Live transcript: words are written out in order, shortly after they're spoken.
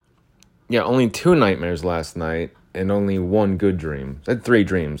Yeah, only 2 nightmares last night and only 1 good dream. I had 3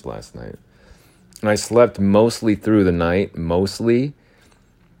 dreams last night. And I slept mostly through the night,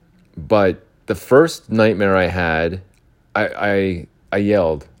 but the first nightmare I had, I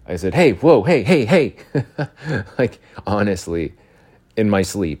yelled. I said, "Hey, whoa, hey, hey, hey." Like, honestly, in my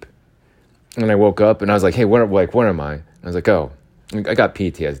sleep. And I woke up and I was like, "Hey, where am I?" And I was like, "Oh, I got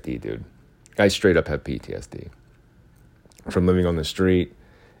PTSD, dude. I straight up have PTSD from living on the street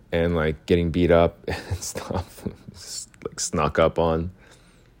and like getting beat up and stuff, like snuck up on."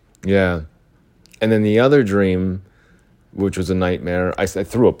 Yeah. And then the other dream, which was a nightmare, I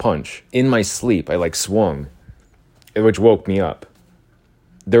threw a punch in my sleep. I like swung, which woke me up.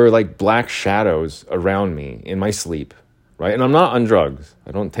 There were like black shadows around me in my sleep, right? And I'm not on drugs.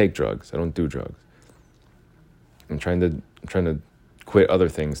 I don't take drugs. I don't do drugs. I'm trying to quit other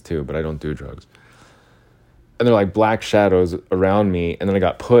things too, but I don't do drugs. And they're like black shadows around me, and then I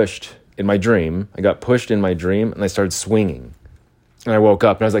got pushed in my dream. And I started swinging. And I woke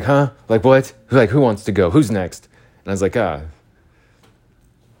up and I was like, "Huh? Like what? Like who wants to go? Who's next?" And I was like, "Ah."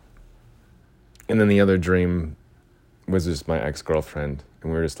 And then the other dream was just my ex-girlfriend,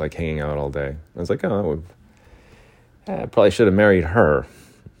 and we were just like hanging out all day. I was like, "Oh, I probably should have married her."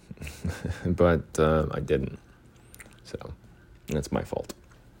 But I didn't. So that's my fault.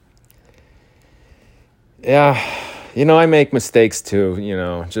 Yeah, I make mistakes too,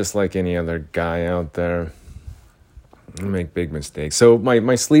 just like any other guy out there. I make big mistakes. So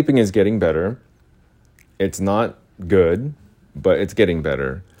my sleeping is getting better. It's not good, but it's getting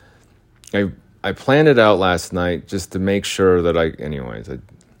better. I planned it out last night just to make sure that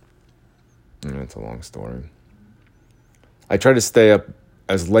it's a long story. I tried to stay up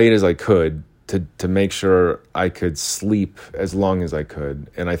as late as I could to make sure I could sleep as long as I could.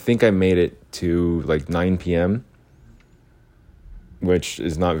 And I think I made it to like 9 p.m., which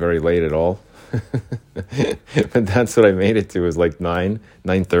is not very late at all. But that's what I made it to, was like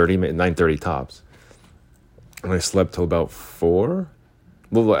 9:30 tops. And I slept till about 4.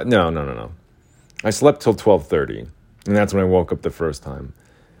 Well, no. I slept till 12:30, and that's when I woke up the first time.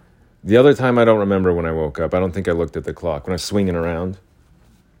 The other time, I don't remember when I woke up. I don't think I looked at the clock. When I was swinging around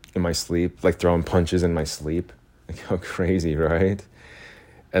in my sleep, like throwing punches in my sleep. Like, how crazy, right?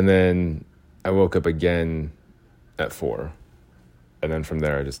 And then I woke up again at 4. And then from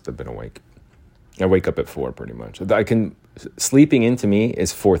there, I just have been awake. I wake up at 4 pretty much. Sleeping in to me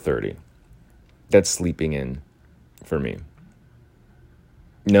is 4:30. That's sleeping in for me.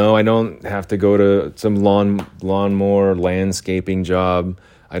 No, I don't have to go to some lawnmower landscaping job.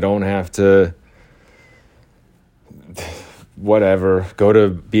 I don't have to, go to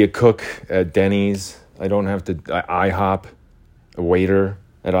be a cook at Denny's. I don't have to, IHOP, a waiter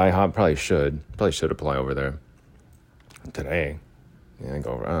at IHOP. Probably should apply over there today. Yeah,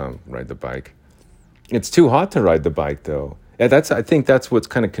 go ride the bike. It's too hot to ride the bike though. Yeah, I think that's what's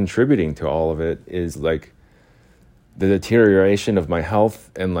kind of contributing to all of it, is like the deterioration of my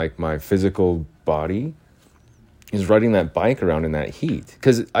health and like my physical body is riding that bike around in that heat.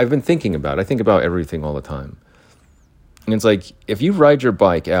 Because I think about everything all the time. And it's like, if you ride your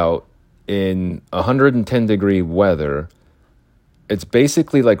bike out in 110 degree weather, it's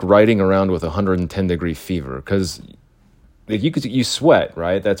basically like riding around with 110 degree fever. Because like you sweat,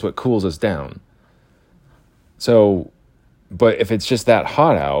 right? That's what cools us down. So, but if it's just that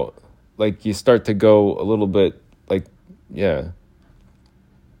hot out, like you start to go a little bit like, yeah,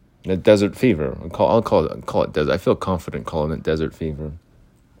 the desert fever. I'll call it desert. I feel confident calling it desert fever.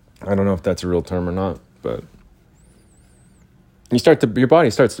 I don't know if that's a real term or not, but your body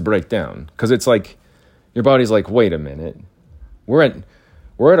starts to break down, because it's like your body's like, wait a minute, we're at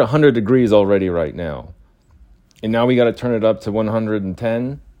 100 degrees already right now, and now we got to turn it up to 110,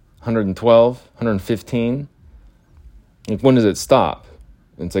 112, 115. Like, when does it stop?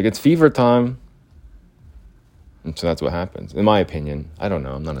 And it's like, it's fever time. And so that's what happens, in my opinion. I don't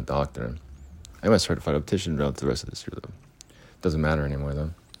know. I'm not a doctor. I'm a certified optician throughout the rest of this year, though. Doesn't matter anymore,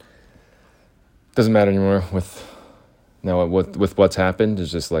 though. Doesn't matter anymore with what's happened.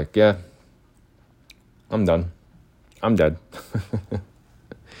 It's just like, yeah, I'm done. I'm dead.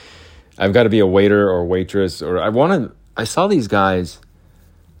 I've got to be a waiter or waitress, or I saw these guys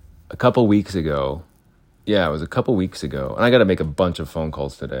a couple weeks ago. Yeah, it was a couple weeks ago. And I got to make a bunch of phone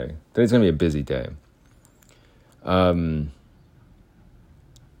calls today. Today's going to be a busy day.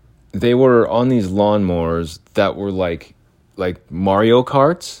 They were on these lawnmowers that were like Mario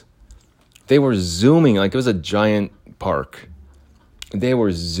Karts. They were zooming, like it was a giant park. They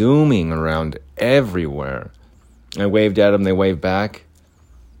were zooming around everywhere. I waved at them, they waved back.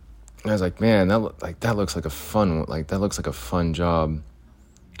 And I was like, man, that looks like a fun job.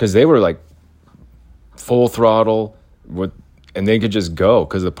 because they were like full throttle with, and they could just go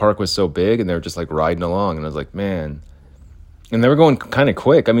because the park was so big, and they were just like riding along, and I was like, man. And they were going kind of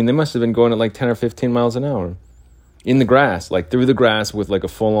quick. I mean, they must have been going at like 10 or 15 miles an hour in the grass, like through the grass with like a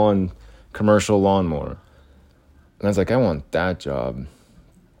full-on commercial lawnmower. And I was like, I want that job.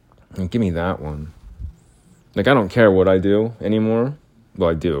 And give me that one. Like, I don't care what I do anymore.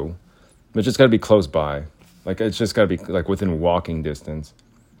 Well, I do. But it's just got to be close by. Like, it's just got to be like within walking distance.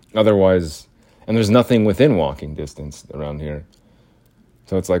 Otherwise, and there's nothing within walking distance around here.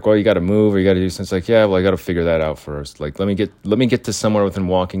 So it's like, well, you got to move or you got to do something. It's like, yeah, well, I got to figure that out first. Like, let me get to somewhere within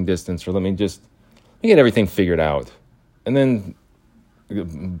walking distance, or let me get everything figured out. And then,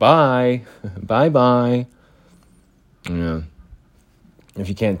 bye. Yeah. If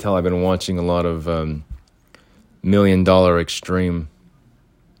you can't tell, I've been watching a lot of $1 Million Extreme.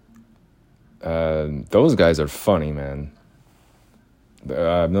 Those guys are funny, man.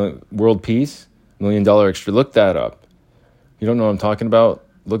 World Peace, $1 Million Extreme. Look that up. You don't know what I'm talking about?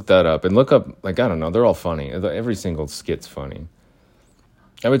 Look that up. And look up, like, I don't know, they're all funny. Every single skit's funny.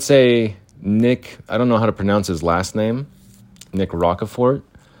 I would say Nick, I don't know how to pronounce his last name, Nick Rochefort.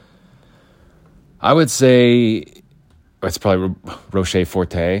 I would say, it's probably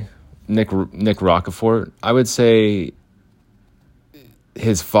Rochefort, Nick Rochefort. I would say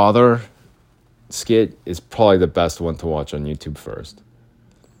his father skit is probably the best one to watch on YouTube first.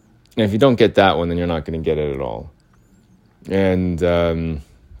 And if you don't get that one, then you're not going to get it at all. And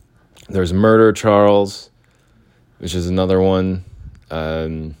there's Murder Charles, which is another one.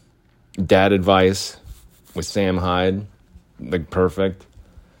 Dad Advice with Sam Hyde, like perfect.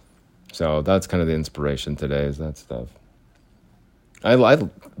 So that's kind of the inspiration today, is that stuff.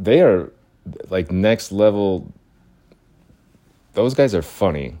 They are like next level. Those guys are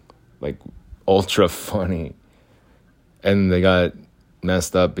funny, like ultra funny, and they got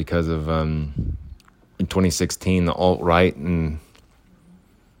messed up because of in 2016, the alt-right, and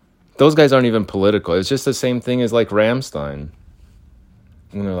those guys aren't even political. It's just the same thing as like Rammstein.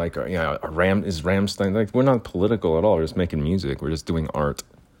 And they're like, yeah, is Rammstein, like, we're not political at all. We're just making music. We're just doing art.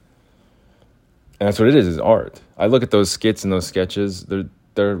 And that's what it is art. I look at those skits and those sketches.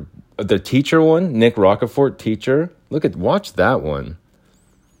 They're the teacher one, Nick Rochefort, teacher. Watch that one.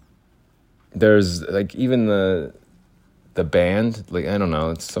 There's like even the band, like, I don't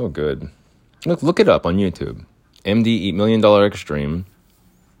know, it's so good. Look it up on YouTube. MDE, $1 Million Extreme.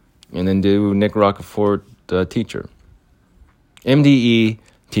 And then do Nick Rochefort, teacher. MDE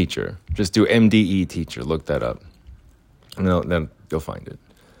teacher. Just do MDE teacher. Look that up. And then you'll find it.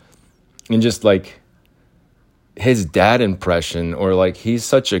 And just like his dad impression, or like, he's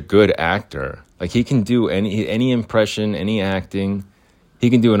such a good actor. Like, he can do any impression, any acting. He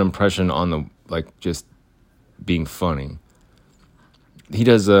can do an impression on the, like, just being funny. He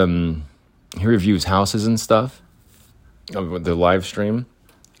does, he reviews houses and stuff, the live stream.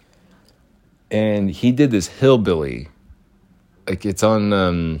 And he did this hillbilly, like, it's on,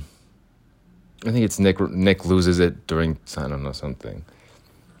 I think it's Nick loses it during, I don't know, something.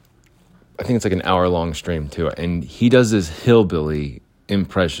 I think it's like an hour-long stream, too. And he does this hillbilly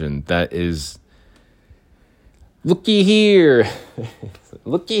impression that is, looky here.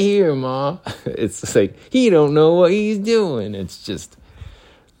 Looky here, Ma. It's like, he don't know what he's doing. It's just,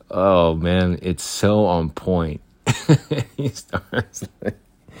 oh, man, it's so on point. He starts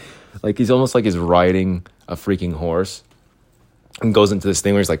like he's almost like he's riding a freaking horse, and goes into this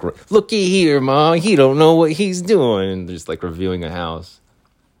thing where he's like, looky here, Ma, he don't know what he's doing. And just like reviewing a house.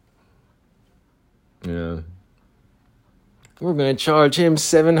 Yeah. We're going to charge him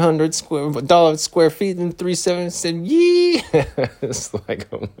 $700 square feet and 3/7 cents. Yeah. It's like,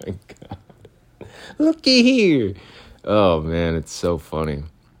 oh my God. Looky here. Oh man, it's so funny.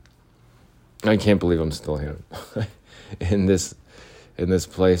 I can't believe I'm still here. in this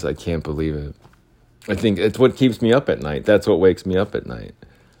place, I can't believe it. I think it's what keeps me up at night. That's what wakes me up at night.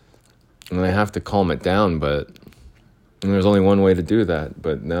 And I have to calm it down, but there's only one way to do that.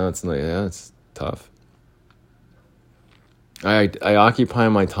 But now it's like, yeah, it's tough. I occupy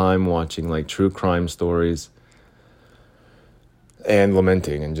my time watching like true crime stories and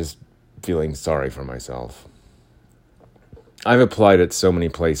lamenting and just feeling sorry for myself. I've applied at so many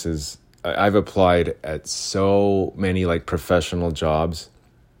places. I've applied at so many like professional jobs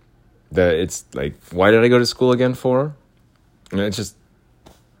that it's like, why did I go to school again for? And it's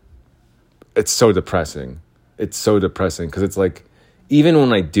so depressing. It's so depressing because it's like, even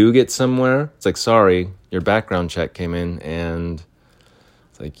when I do get somewhere, it's like, sorry, your background check came in, and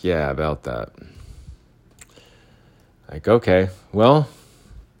it's like, yeah, about that. Like, okay, well,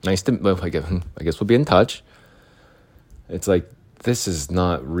 nice to, I guess we'll be in touch. It's like, this is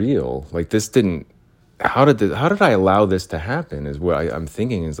not real. Like, this didn't, how did I allow this to happen is what I'm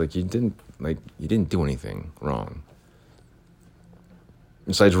thinking is like, you didn't do anything wrong.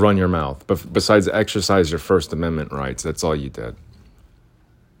 Besides run your mouth, but besides exercise your First Amendment rights, that's all you did.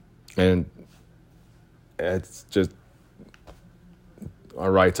 And it's just,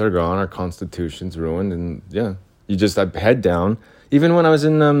 our rights are gone, our Constitution's ruined, and yeah, you just have head down. Even when I was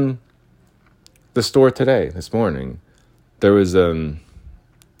in the store this morning, there was a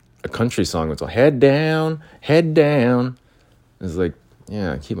country song that's all head down, head down. It's like,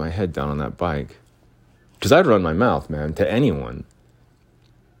 yeah, keep my head down on that bike. Because I'd run my mouth, man, to anyone.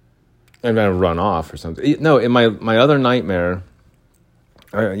 I'm going to run off or something. No, in my other nightmare,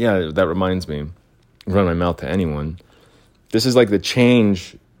 that reminds me, run my mouth to anyone. This is like the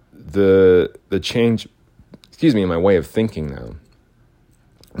change, in my way of thinking now.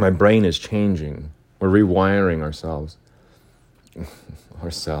 My brain is changing. We're rewiring ourselves.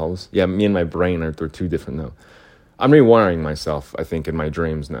 Ourselves? Yeah, me and my brain are two different now. I'm rewiring myself, I think, in my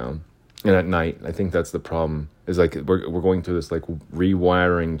dreams now. And at night, I think that's the problem. Is like we're going through this like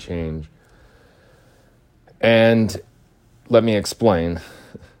rewiring change. And let me explain.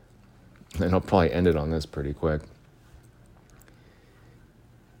 And I'll probably end it on this pretty quick.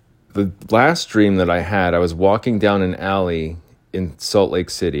 The last dream that I had, I was walking down an alley in Salt Lake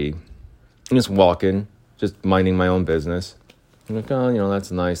City. I'm just walking, just minding my own business. I'm like, oh,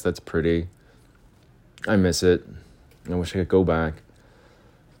 that's nice, that's pretty. I miss it. I wish I could go back.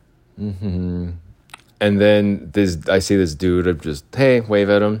 And then I see this dude, I just, hey, wave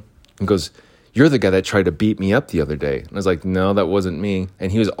at him. He goes, you're the guy that tried to beat me up the other day. And I was like, no, that wasn't me.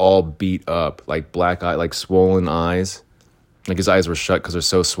 And he was all beat up, like black eye, like swollen eyes. Like his eyes were shut because they're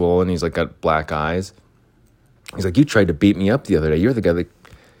so swollen. He's like got black eyes. He's like, you tried to beat me up the other day. You're the guy that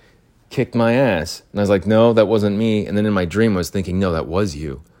kicked my ass. And I was like, no, that wasn't me. And then in my dream, I was thinking, no, that was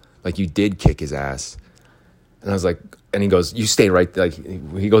you. Like you did kick his ass. And I was like, and he goes, you stay right there. Like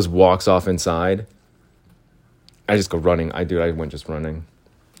he goes, walks off inside. I just go running. I went just running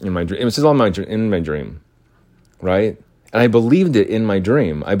in my dream. It was just all in my dream, right? And I believed it in my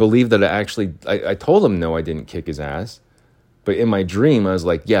dream. I believed that I told him, no, I didn't kick his ass. But in my dream, I was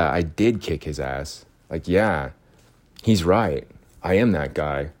like, yeah, I did kick his ass. Like, yeah, he's right. I am that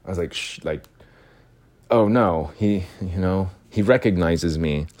guy. I was like, oh no, he recognizes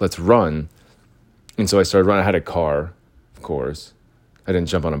me. Let's run. And so I started running. I had a car, of course. I didn't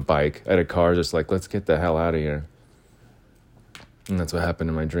jump on a bike. I had a car, just like, let's get the hell out of here. And that's what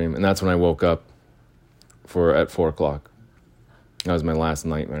happened in my dream. And that's when I woke up at 4 o'clock. That was my last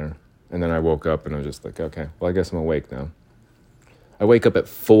nightmare. And then I woke up and I was just like, okay, well, I guess I'm awake now. I wake up at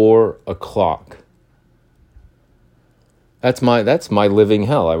 4 o'clock. That's my living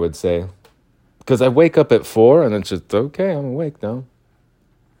hell, I would say. Because I wake up at 4 and it's just, okay, I'm awake now.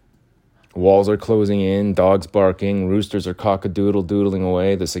 Walls are closing in, dogs barking, roosters are cock-a-doodle-doodling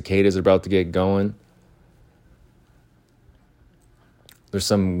away, the cicadas are about to get going. There's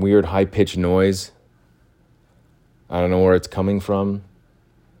some weird high-pitched noise. I don't know where it's coming from.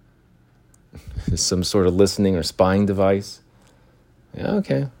 There's some sort of listening or spying device. Yeah,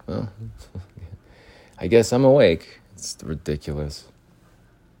 okay, well, I guess I'm awake. It's ridiculous.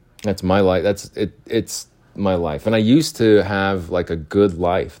 That's my life. It's my life. And I used to have like a good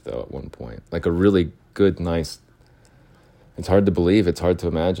life though at one point. Like a really good, nice. It's hard to believe, it's hard to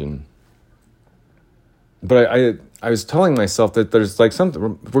imagine. But I was telling myself that there's like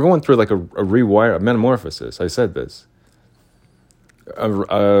something, we're going through like a rewire, a metamorphosis. I said this.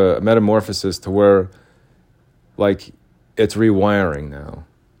 A metamorphosis to where like it's rewiring now.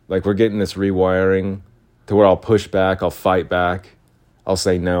 Like we're getting this rewiring to where I'll push back, I'll fight back, I'll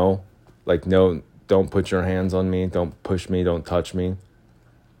say no. Like, no, don't put your hands on me, don't push me, don't touch me.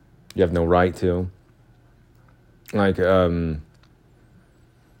 You have no right to. Like, I'll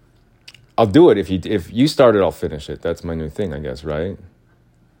do it if you start it, I'll finish it. That's my new thing, I guess, right?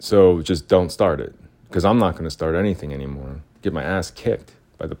 So just don't start it, because I'm not going to start anything anymore. Get my ass kicked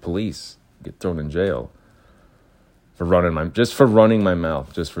by the police, get thrown in jail for running my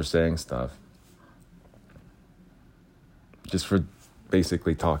mouth, just for saying stuff, just for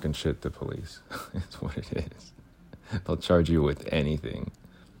basically talking shit to police. That's what it is. They'll charge you with anything.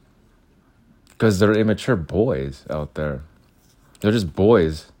 Because they're immature boys out there. They're just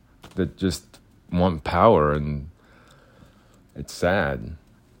boys that just want power, and it's sad.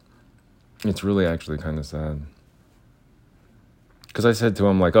 It's really actually kind of sad. Because I said to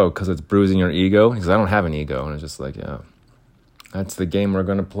him, like, oh, because it's bruising your ego? He says, I don't have an ego. And it's just like, yeah, that's the game we're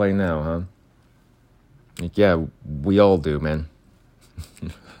going to play now, huh? Like, yeah, we all do, man.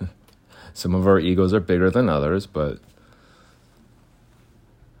 Some of our egos are bigger than others, but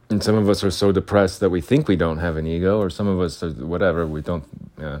And some of us are so depressed that we think we don't have an ego, or some of us are whatever, we don't,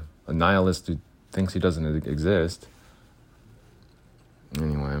 a nihilist who thinks he doesn't exist.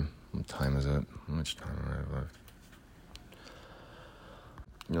 Anyway, what time is it? How much time do I have left?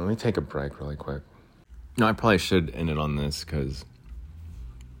 Let me take a break really quick. No, I probably should end it on this because,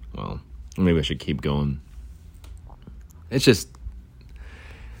 well, maybe I should keep going. It's just,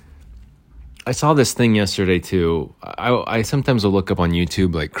 I saw this thing yesterday too. I sometimes will look up on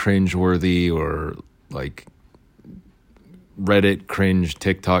YouTube like cringe-worthy or like Reddit cringe,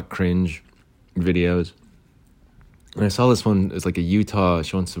 TikTok cringe videos. And I saw this one, it's like she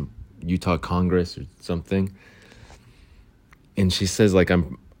wants a Utah Congress or something. And she says like,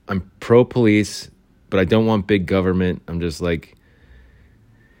 I'm pro-police, but I don't want big government. I'm just like,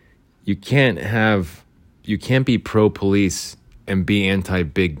 you can't be pro-police and be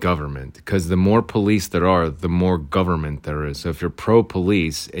anti-big government, because the more police there are, the more government there is. So if you're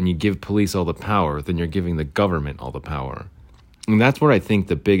pro-police and you give police all the power, then you're giving the government all the power. And that's where I think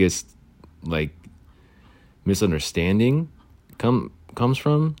the biggest like misunderstanding comes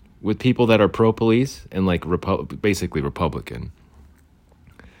from with people that are pro-police and like basically Republican.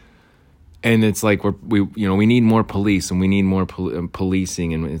 And it's like we need more police and we need more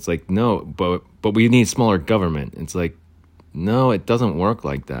policing, and it's like no, but we need smaller government. It's like no, it doesn't work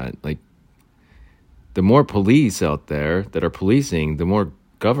like that. Like the more police out there that are policing, the more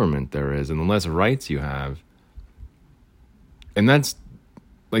government there is, and the less rights you have. And that's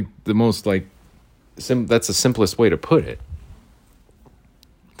like the most like that's the simplest way to put it.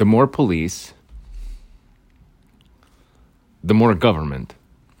 The more police, the more government.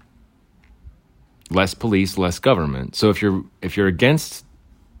 Less police, less government. So if you're against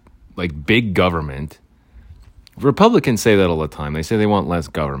like big government, Republicans say that all the time. They say they want less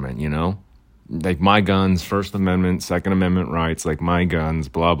government, like my guns, First Amendment, Second Amendment rights, like my guns,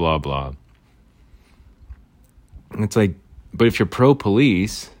 blah, blah, blah. And it's like, but if you're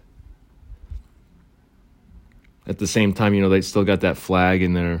pro-police, at the same time, they still got that flag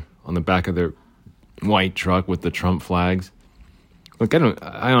on the back of their white truck with the Trump flags. Look,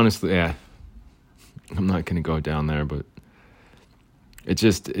 I honestly, I'm not going to go down there, but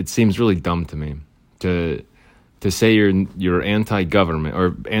it seems really dumb to me to say you're anti-government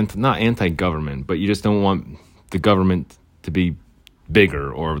or not anti-government, but you just don't want the government to be bigger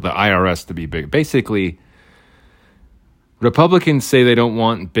or the IRS to be bigger. Basically, Republicans say they don't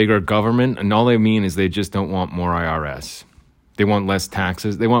want bigger government, and all they mean is they just don't want more IRS. They want less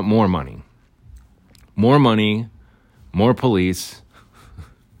taxes. They want more money. More money, more police,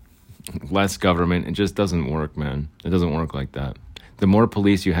 less government. It just doesn't work, man. It doesn't work like that. The more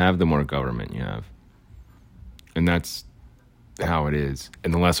police you have, the more government you have. And that's how it is.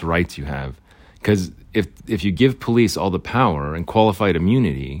 And the less rights you have. Because if you give police all the power and qualified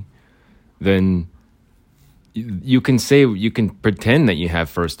immunity, then you can pretend that you have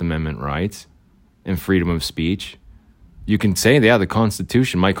First Amendment rights and freedom of speech. You can say, the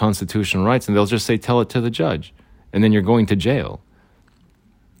Constitution, my constitutional rights, and they'll just say, tell it to the judge. And then you're going to jail.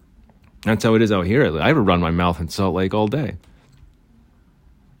 That's how it is out here. I would run my mouth in Salt Lake all day.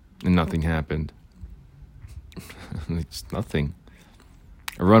 And nothing happened. It's nothing.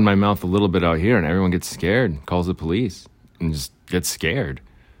 I run my mouth a little bit out here and everyone gets scared, calls the police, and just gets scared.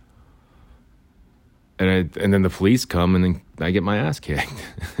 And then the police come and then I get my ass kicked.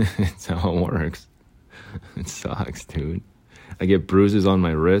 That's how it works. It sucks, dude. I get bruises on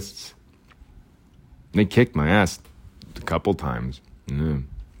my wrists. They kicked my ass a couple times. Yeah.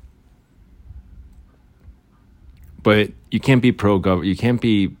 But you can't be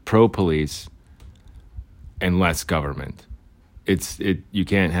pro-police and less government. You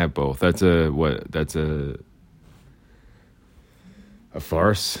can't have both. That's a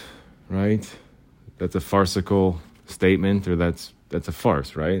farce, right? That's a farcical statement, or that's a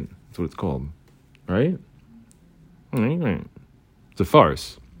farce, right? That's what it's called, right? It's a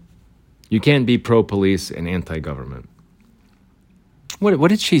farce. You can't be pro-police and anti-government. What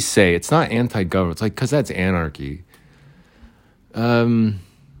did she say? It's not anti-government. It's like, because that's anarchy.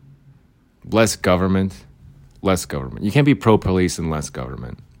 Less government. You can't be pro-police and less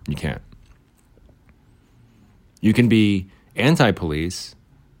government. You can't. You can be anti-police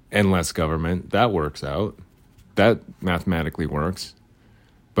and less government. That works out. That mathematically works.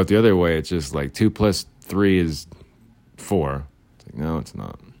 But the other way, it's just like 2 + 3 is 4. It's like, no, it's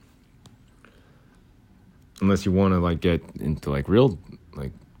not. Unless you want to like get into like real,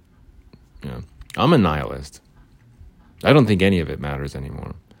 like, I'm a nihilist. I don't think any of it matters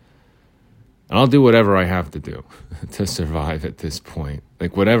anymore. And I'll do whatever I have to do to survive at this point.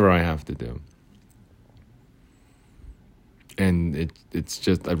 Like, whatever I have to do. And it's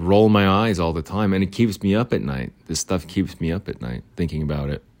just, I roll my eyes all the time, and it keeps me up at night. This stuff keeps me up at night, thinking about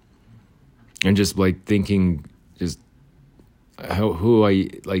it. And just like thinking, just who I,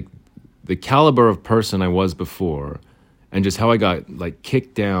 like the caliber of person I was before, and just how I got like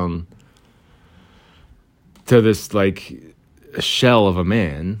kicked down to this like a shell of a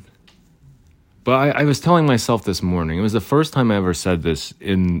man. But I was telling myself this morning, it was the first time I ever said this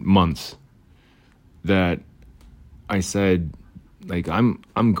in months, that I said, like, I'm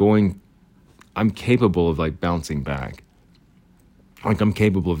capable of like bouncing back. Like, I'm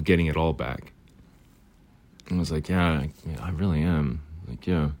capable of getting it all back. And I was like, yeah, I really am. Like,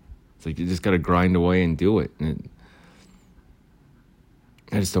 yeah. It's like, you just got to grind away and do it. And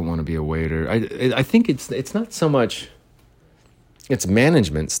I just don't want to be a waiter. I think it's not so much, it's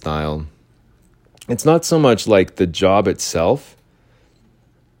management style. It's not so much like the job itself.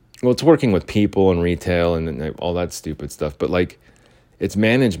 Well, it's working with people and retail and all that stupid stuff, but like, it's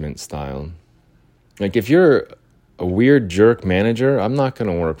management style. Like, if you're a weird jerk manager, I'm not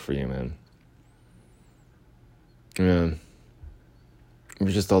going to work for you, man. Yeah. You're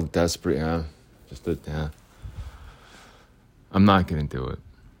just all desperate, yeah. Yeah. I'm not going to do it.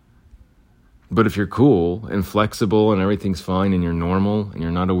 But if you're cool and flexible and everything's fine and you're normal and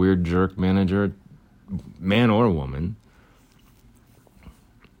you're not a weird jerk manager, man or woman,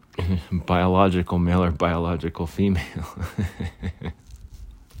 biological male or biological female,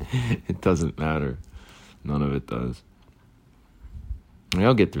 it doesn't matter. None of it does. I mean,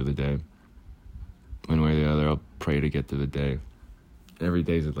 I'll get through the day. One way or the other, I'll pray to get through the day. Every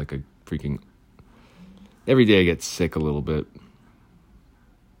day is like a freaking... Every day I get sick a little bit.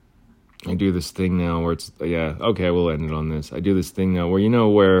 I do this thing now where it's... Yeah, okay, we'll end it on this. I do this thing now where,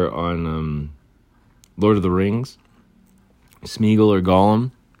 where on Lord of the Rings, Smeagol or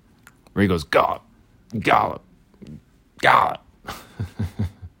Gollum, where he goes, Gollum, Gollum, Gollum.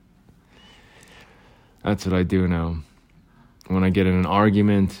 That's what I do now. When I get in an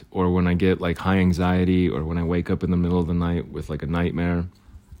argument, or when I get like high anxiety, or when I wake up in the middle of the night with like a nightmare,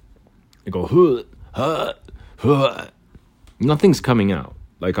 I go, huh, huh, huh. Nothing's coming out.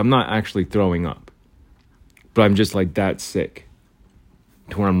 Like, I'm not actually throwing up, but I'm just like that sick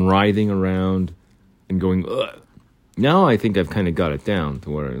to where I'm writhing around and going, ugh. Now I think I've kind of got it down to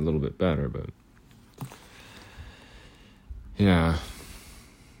where I'm a little bit better, but yeah,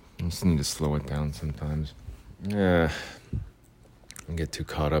 I just need to slow it down sometimes. Yeah, I get too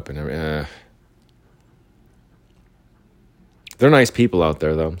caught up in everything. They're nice people out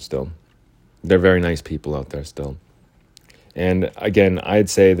there, though, still. They're very nice people out there still. And again, I'd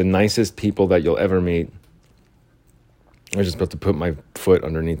say the nicest people that you'll ever meet. I was just about to put my foot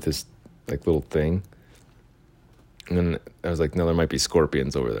underneath this like little thing. And then I was like, no, there might be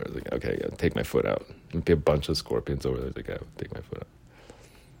scorpions over there. I was like, okay, yeah, take my foot out. There might be a bunch of scorpions over there. I was like, yeah, take my foot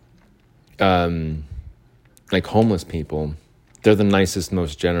out. Like homeless people, they're the nicest,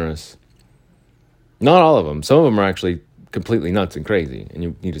 most generous. Not all of them. Some of them are actually completely nuts and crazy, and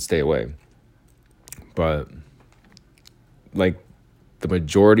you need to stay away. But like the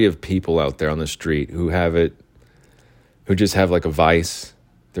majority of people out there on the street who just have like a vice,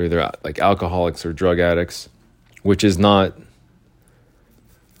 they're either like alcoholics or drug addicts, which is not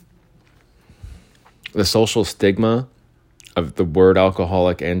the social stigma of the word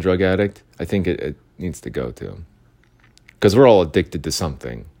alcoholic and drug addict. I think it needs to go to, because we're all addicted to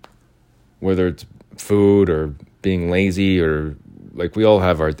something, whether it's food or being lazy, or like we all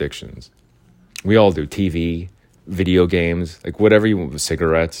have our addictions. We all do. TV, video games, like whatever you want,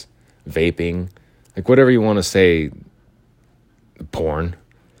 cigarettes, vaping, like whatever you want to say, porn.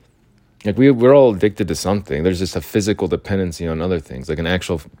 Like we're all addicted to something. There's just a physical dependency on other things, like an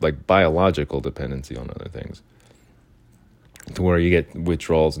actual like biological dependency on other things, to where you get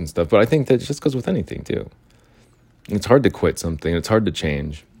withdrawals and stuff. But I think that just goes with anything too. It's hard to quit something. It's hard to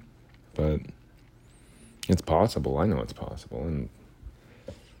change, but it's possible. I know it's possible. And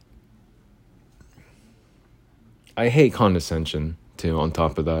I hate condescension too. On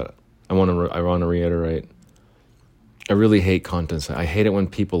top of that, I want to reiterate. I really hate condescension. I hate it when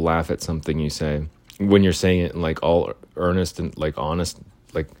people laugh at something you say, when you're saying it in like all earnest and like honest,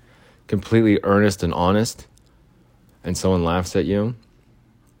 like completely earnest and honest, and someone laughs at you.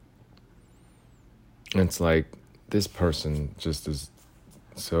 And it's like, this person just is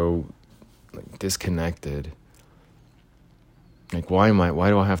so like disconnected. Like, why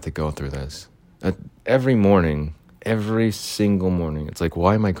do I have to go through this? Every morning, every single morning, it's like,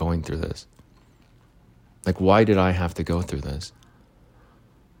 why am I going through this? Like, why did I have to go through this?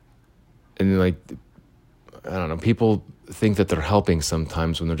 And like, I don't know, people think that they're helping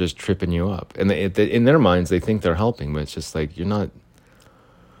sometimes when they're just tripping you up. And in their minds, they think they're helping, but it's just like, you're not,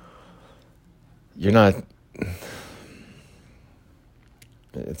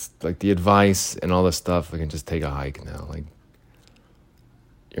 it's like the advice and all this stuff, I can just take a hike now. Like,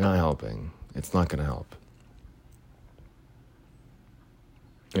 you're not helping. It's not going to help.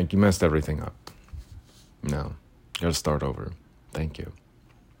 Like, you messed everything up. No. You gotta start over. Thank you.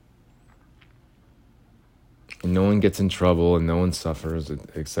 And no one gets in trouble and no one suffers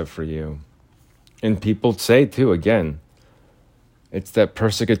except for you. And people say, too, again, it's that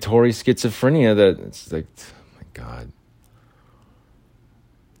persecutory schizophrenia that it's like, oh my God.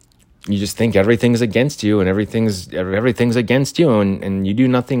 You just think everything's against you and everything's against you and you do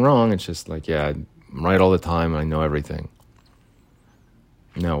nothing wrong. It's just like, yeah, I'm right all the time and I know everything.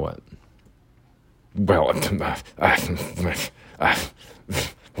 Now what? Well,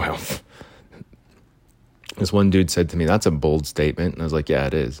 this one dude said to me, that's a bold statement. And I was like, yeah,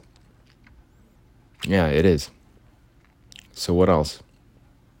 it is. Yeah, it is. So what else?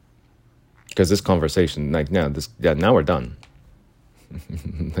 Because this conversation, like, now we're done.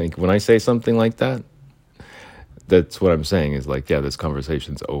 Like, when I say something like that, that's what I'm saying is like, yeah, this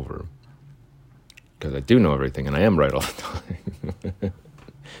conversation's over. Because I do know everything and I am right all the time.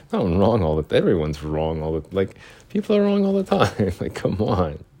 No, I'm wrong all the time. Everyone's wrong all the, like, people are wrong all the time. Like, come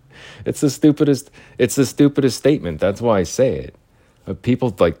on. It's the stupidest statement. That's why I say it. If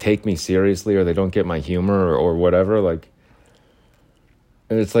people, like, take me seriously or they don't get my humor or whatever, like,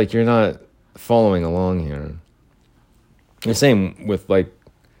 and it's like, you're not following along here. The same with, like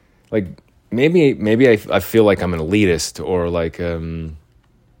maybe I feel like I'm an elitist or, like, I'm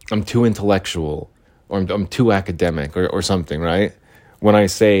too intellectual or I'm too academic or something, right? When I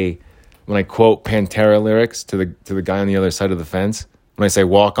quote Pantera lyrics to the guy on the other side of the fence, when I say,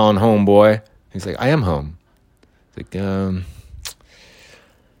 walk on home, boy, he's like, I am home. It's like,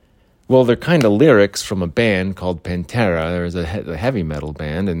 well, they're kind of lyrics from a band called Pantera. There's a heavy metal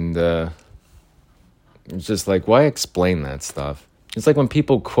band, and it's just like, why explain that stuff? It's like when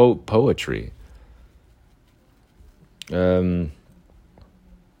people quote poetry. What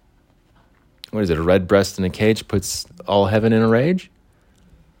is it? A red breast in a cage puts all heaven in a rage?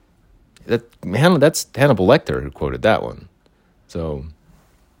 That's Hannibal Lecter who quoted that one. So,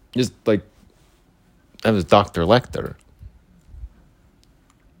 just like, that was Dr. Lecter.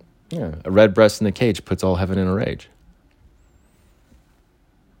 Yeah, a red breast in a cage puts all heaven in a rage.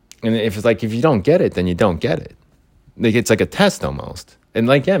 And if you don't get it, then you don't get it. Like, it's like a test almost. And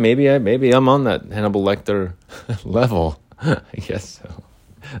like, yeah, maybe I'm on that Hannibal Lecter level. I guess so.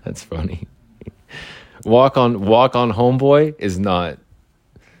 That's funny. Walk on Homeboy is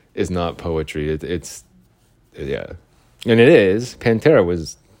not poetry. It's yeah. And it is. Pantera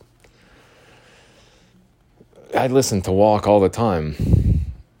was, I listen to Walk all the time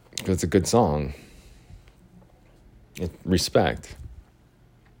because it's a good song. Respect.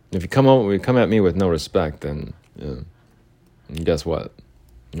 If you come at me with no respect, then yeah, and guess what?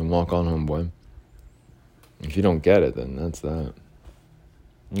 You walk on, homeboy. If you don't get it, then that's that.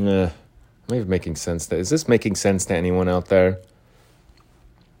 Maybe making sense. Is this making sense to anyone out there?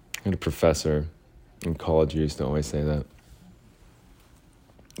 I had a professor in college who used to always say that.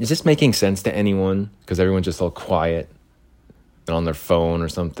 Is this making sense to anyone? Because everyone's just all quiet and on their phone or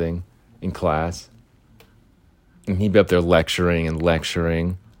something in class. And he'd be up there lecturing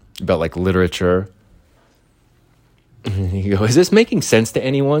about, like, literature. And he'd go, is this making sense to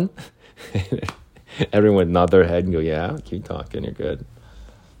anyone? Everyone would nod their head and go, yeah, keep talking, you're good.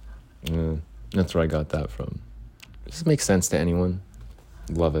 That's where I got that from. Does this make sense to anyone?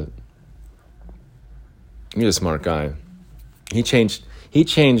 Love it. He's a smart guy. He changed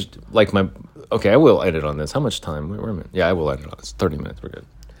like my, okay, I will edit on this. How much time? Wait a minute. Yeah, I will edit on this. 30 minutes, we're good.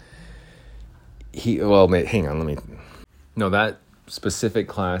 Hang on, no, that specific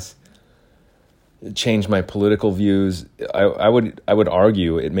class changed my political views. I would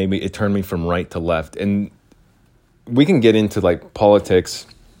argue it turned me from right to left. And we can get into, like, politics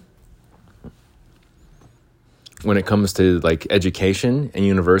when it comes to, like, education and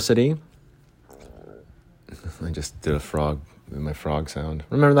university. I just did a frog with my frog sound.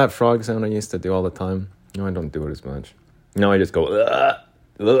 Remember that frog sound I used to do all the time? No, I don't do it as much. Now I just go, ugh,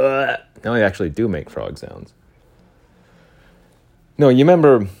 ugh. Now I actually do make frog sounds. No, you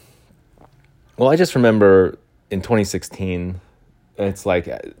remember, well, I just remember in 2016, it's like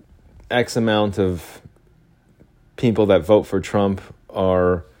X amount of people that vote for Trump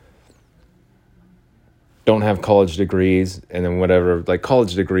don't have college degrees, and then whatever, like,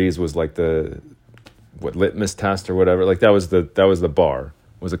 college degrees was like the litmus test or whatever, like that was the bar,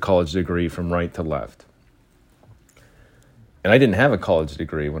 was a college degree from right to left. And I didn't have a college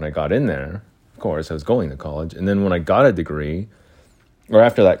degree when I got in there. Of course, I was going to college. And then when I got a degree, or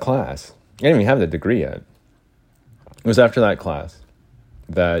after that class, I didn't even have the degree yet. It was after that class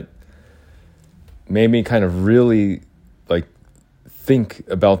that made me kind of really like think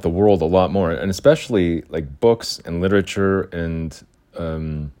about the world a lot more, and especially like books and literature and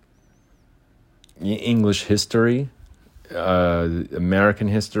English history, American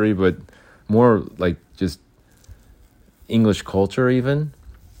history, but more like just English culture even.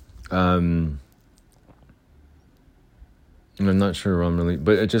 And I'm not sure I'm really,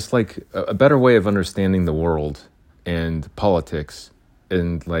 but it's just like a better way of understanding the world and politics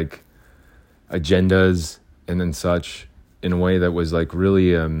and like agendas and then such in a way that was like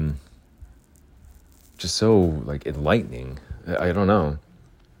really just so like enlightening. I don't know.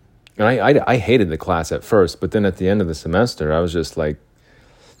 And I hated the class at first, but then at the end of the semester, I was just like,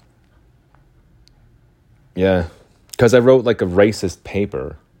 yeah, because I wrote like a racist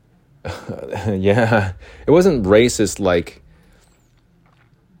paper. Yeah, it wasn't racist like,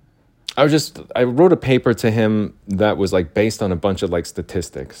 I wrote a paper to him that was like based on a bunch of like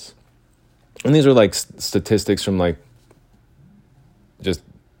statistics. And these are like statistics from like just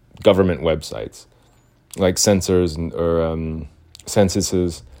government websites, like censors or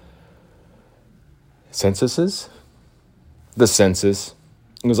censuses. Censuses? The census.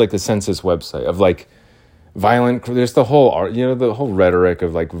 It was like the census website of like violent, there's the whole art, the whole rhetoric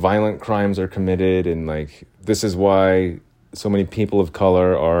of like violent crimes are committed and like this is why so many people of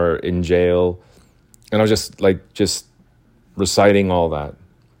color are in jail. And I was just reciting all that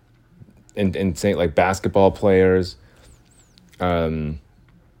and saying like basketball players,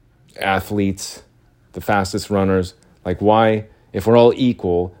 athletes, the fastest runners, like why, if we're all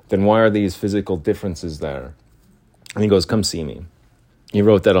equal, then why are these physical differences there? And he goes, come see me. He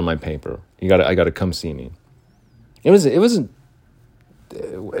wrote that on my paper. I got to come see me. It wasn't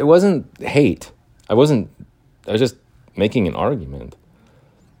hate. I was just making an argument.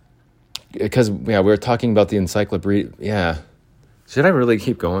 Because, we were talking about the encyclopedia. Yeah. Should I really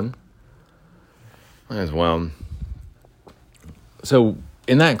keep going? Might as well. So,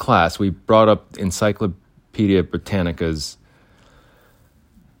 in that class, we brought up Encyclopedia Britannica's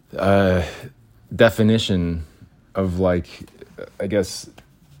definition of, like, I guess,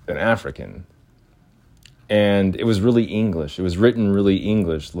 an African. And it was really English. It was written really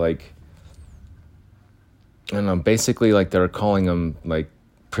English, like, I don't know, basically like they were calling them, like,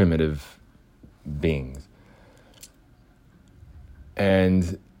 primitive beings. And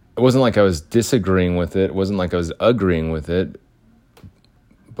it wasn't like I was disagreeing with it. It wasn't like I was agreeing with it.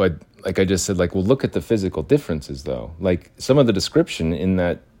 But, like, I just said, like, well, look at the physical differences, though. Like, some of the description in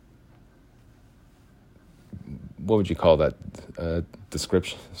that, what would you call that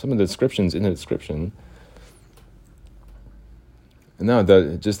description? Some of the descriptions in the description. No,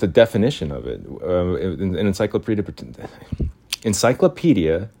 just the definition of it. In Encyclopedia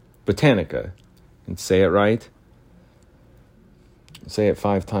Britannica. And say it right. Say it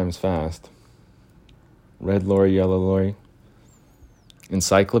 5 times fast. Red lorry, yellow lorry.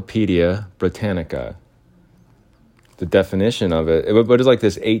 Encyclopedia Britannica. The definition of it. But it's like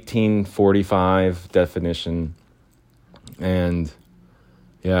this 1845 definition. And,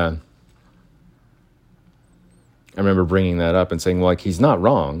 yeah. I remember bringing that up and saying, well, like, he's not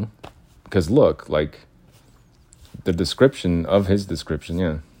wrong. Because look, like, the description of his description,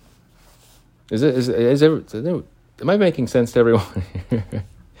 yeah. Am I making sense to everyone? That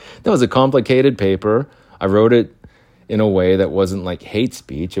was a complicated paper. I wrote it in a way that wasn't like hate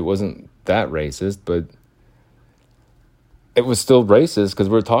speech. It wasn't that racist, but it was still racist because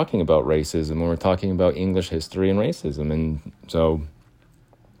we're talking about racism when we're talking about English history and racism. And so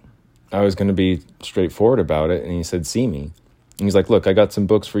I was going to be straightforward about it. And he said, see me. And he's like, look, I got some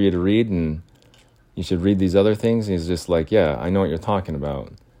books for you to read and you should read these other things. And he's just like, yeah, I know what you're talking about.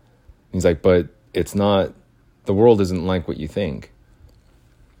 And he's like, but it's not, the world isn't like what you think.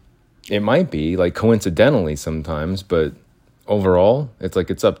 It might be, like, coincidentally sometimes, but overall, it's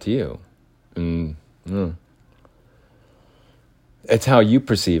like, it's up to you. And it's how you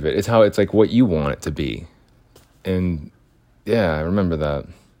perceive it. It's like what you want it to be. And yeah, I remember that.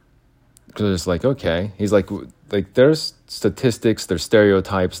 Because it's like, okay. He's like, there's statistics, there's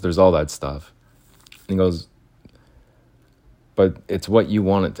stereotypes, there's all that stuff. And he goes, but it's what you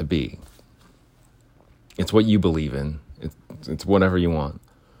want it to be. It's what you believe in. It's whatever you want.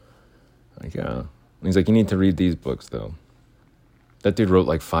 Like, yeah. And he's like, you need to read these books, though. That dude wrote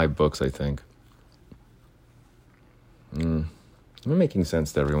like 5 books, I think. Am I making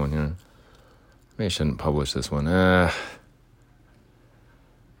sense to everyone here? Maybe I shouldn't publish this one.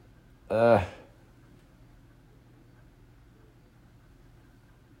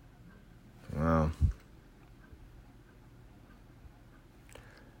 Wow.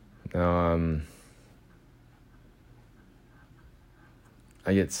 Now,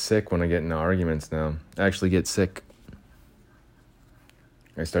 I get sick when I get into arguments now. I actually get sick.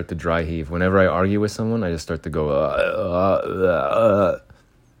 I start to dry heave. Whenever I argue with someone, I just start to go,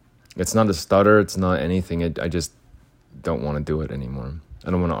 It's not a stutter. It's not anything. I just don't want to do it anymore.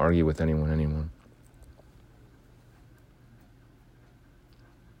 I don't want to argue with anyone anymore.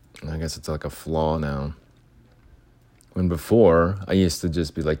 I guess it's like a flaw now. When before, I used to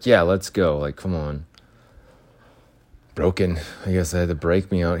just be like, yeah, let's go. Like, come on. Broken. I guess I had to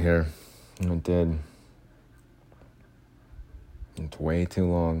break me out here. And it did. It's way too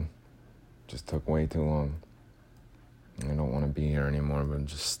long. Just took way too long. I don't want to be here anymore, but I'm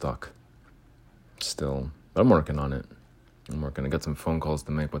just stuck. Still. But I'm working on it. I got some phone calls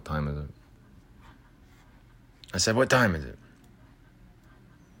to make. What time is it? I said, what time is it?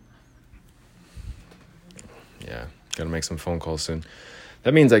 Yeah, gotta make some phone calls soon.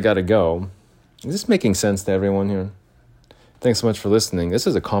 That means I gotta go. Is this making sense to everyone here? Thanks so much for listening. This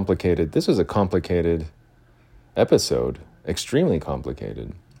was a complicated episode. Extremely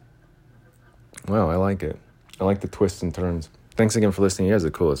complicated. Wow, I like it. I like the twists and turns. Thanks again for listening. You guys are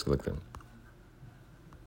the coolest. Look at them.